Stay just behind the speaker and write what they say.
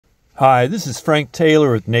Hi, this is Frank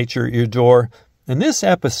Taylor with Nature at Your Door, and this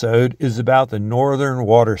episode is about the northern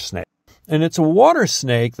water snake. And it's a water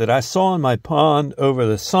snake that I saw in my pond over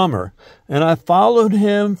the summer, and I followed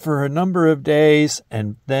him for a number of days,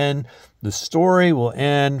 and then the story will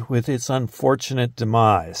end with its unfortunate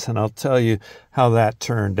demise, and I'll tell you how that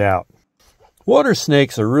turned out. Water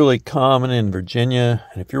snakes are really common in Virginia,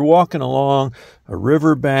 and if you're walking along a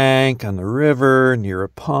riverbank on the river near a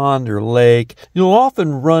pond or lake, you'll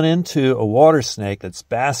often run into a water snake that's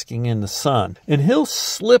basking in the sun, and he'll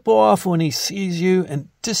slip off when he sees you and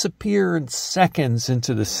disappear in seconds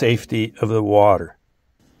into the safety of the water.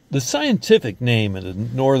 The scientific name of the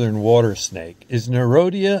northern water snake is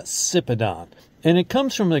Nerodia sipedon, and it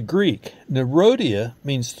comes from the Greek. Nerodia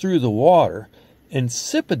means through the water, and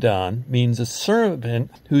sipedon means a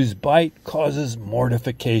serpent whose bite causes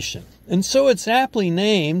mortification. And so it's aptly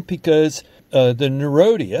named because the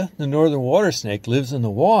Nerodia, the northern water snake, lives in the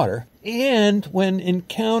water. And when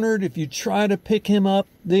encountered, if you try to pick him up,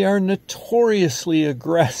 they are notoriously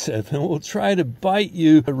aggressive and will try to bite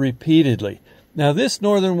you repeatedly. Now, this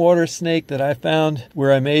northern water snake that I found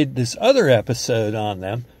where I made this other episode on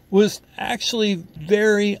them was actually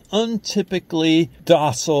very untypically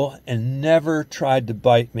docile and never tried to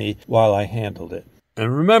bite me while I handled it.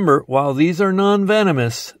 And remember, while these are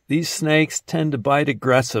non-venomous, these snakes tend to bite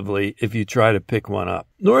aggressively if you try to pick one up.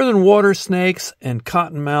 Northern water snakes and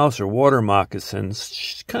cottonmouths or water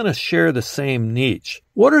moccasins kind of share the same niche.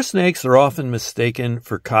 Water snakes are often mistaken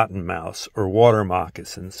for cottonmouths or water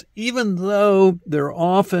moccasins, even though they're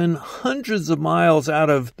often hundreds of miles out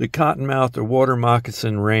of the cottonmouth or water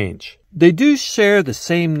moccasin range. They do share the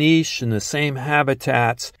same niche and the same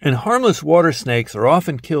habitats, and harmless water snakes are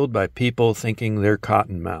often killed by people thinking they're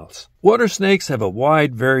cottonmouths. Water snakes have a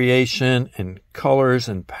wide variation in colors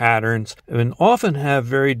and patterns and often have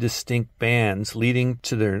very distinct bands, leading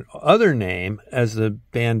to their other name as the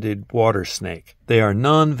banded water snake. They are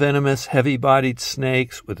non-venomous, heavy-bodied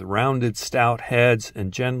snakes with rounded, stout heads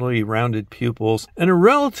and generally rounded pupils and a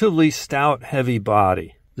relatively stout, heavy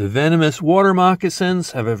body. The venomous water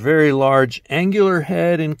moccasins have a very large angular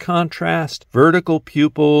head in contrast, vertical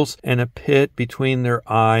pupils, and a pit between their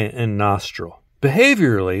eye and nostril.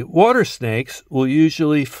 Behaviorally, water snakes will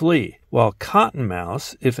usually flee, while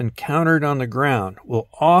cottonmouths, if encountered on the ground, will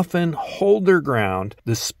often hold their ground,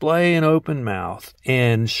 display an open mouth,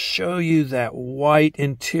 and show you that white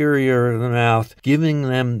interior of the mouth, giving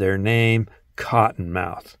them their name,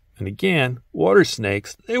 cottonmouth. And again, water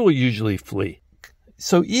snakes, they will usually flee.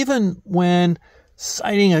 So even when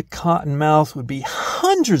sighting a cottonmouth would be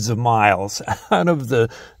hundreds of miles out of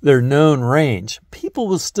their known range, people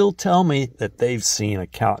will still tell me that they've seen a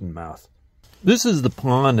cottonmouth. This is the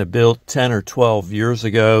pond I built 10 or 12 years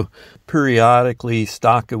ago, periodically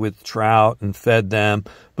stocked it with trout and fed them.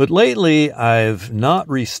 But lately I've not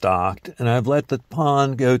restocked and I've let the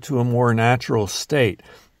pond go to a more natural state.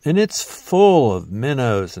 And it's full of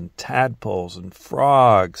minnows and tadpoles and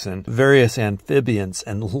frogs and various amphibians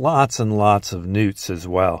and lots of newts as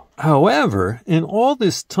well. However, in all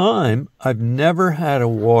this time, I've never had a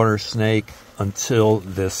water snake until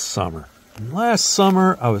this summer. Last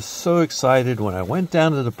summer, I was so excited when I went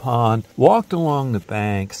down to the pond, walked along the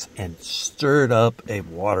banks, and stirred up a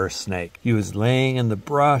water snake. He was laying in the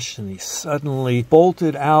brush, and he suddenly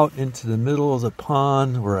bolted out into the middle of the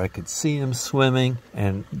pond where I could see him swimming.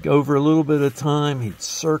 And over a little bit of time, he'd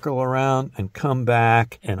circle around and come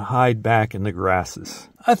back and hide back in the grasses.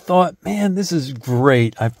 I thought, man, this is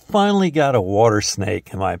great. I finally got a water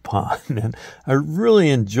snake in my pond, and I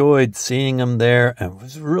really enjoyed seeing him there and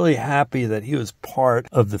was really happy that he was part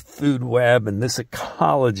of the food web and this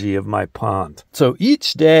ecology of my pond. So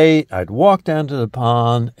each day I'd walk down to the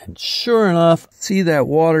pond and sure enough, see that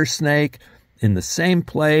water snake in the same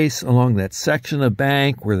place along that section of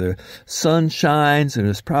bank where the sun shines, and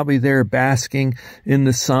it's probably there basking in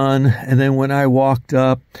the sun. And then when I walked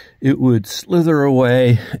up, it would slither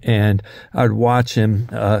away and I'd watch him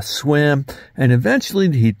swim, and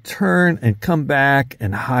eventually he'd turn and come back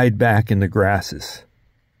and hide back in the grasses.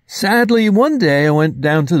 Sadly, one day I went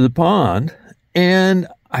down to the pond and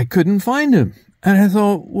I couldn't find him. And I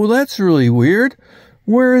thought, well, that's really weird.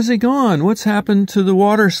 Where has he gone? What's happened to the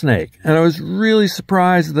water snake? And I was really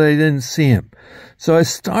surprised that I didn't see him. So I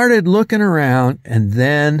started looking around, and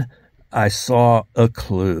then I saw a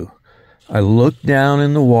clue. I looked down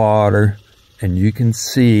in the water, and you can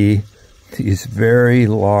see these very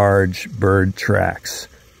large bird tracks.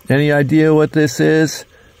 Any idea what this is?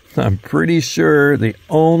 I'm pretty sure the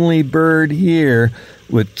only bird here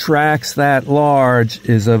with tracks that large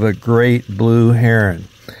is of a great blue heron.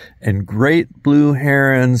 And great blue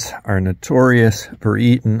herons are notorious for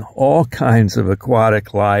eating all kinds of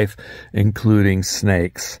aquatic life, including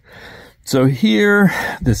snakes. So here,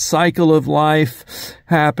 the cycle of life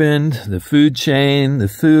happened, the food chain, the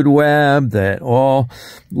food web that all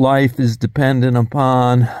life is dependent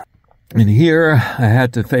upon. And here I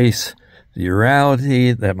had to face the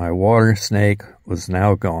reality that my water snake was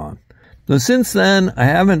now gone. So since then, I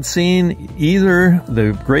haven't seen either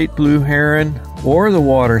the great blue heron or the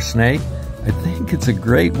water snake. I think it's a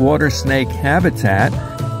great water snake habitat.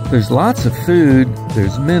 There's lots of food.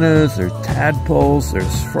 There's minnows, there's tadpoles,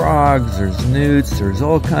 there's frogs, there's newts, there's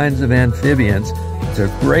all kinds of amphibians. It's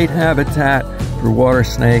a great habitat for water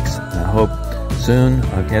snakes. I hope soon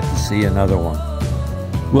I'll get to see another one.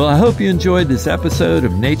 Well, I hope you enjoyed this episode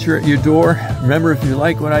of Nature at Your Door. Remember, if you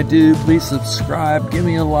like what I do, please subscribe, give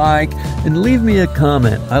me a like, and leave me a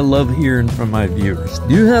comment. I love hearing from my viewers.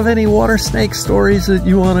 Do you have any water snake stories that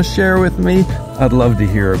you want to share with me? I'd love to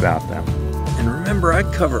hear about them. And remember, I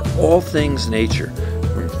cover all things nature,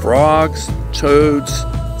 from frogs, toads,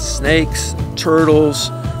 snakes, turtles,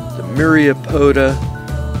 the myriapoda,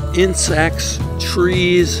 insects,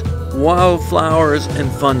 trees, wildflowers, and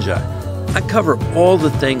fungi. I cover all the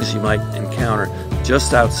things you might encounter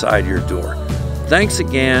just outside your door. Thanks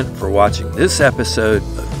again for watching this episode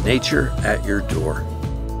of Nature at Your Door.